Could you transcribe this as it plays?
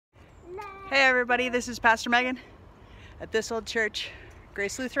Hey everybody, this is Pastor Megan at this old church,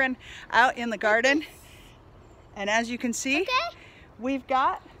 Grace Lutheran, out in the garden. And as you can see, we've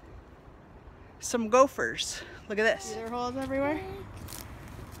got some gophers. Look at this. See their holes everywhere?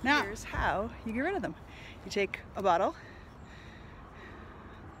 Now, here's how you get rid of them. You take a bottle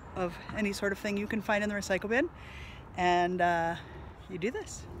of any sort of thing you can find in the recycle bin, and you do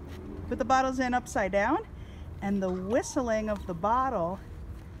this. Put the bottles in upside down, and the whistling of the bottle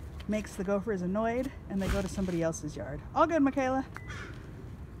makes the gophers annoyed, and they go to somebody else's yard. All good, Michaela.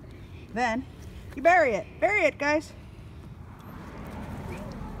 Then you bury it. Bury it, guys.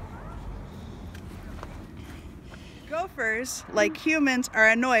 Gophers, like humans, are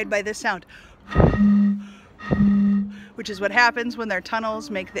annoyed by this sound, which is what happens when their tunnels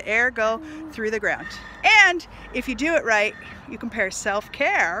make the air go through the ground. And if you do it right, you compare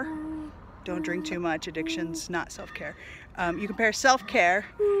self-care. Don't drink too much. Addiction's not self-care. You compare self-care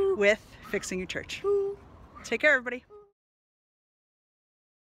with fixing your church. Take care, everybody.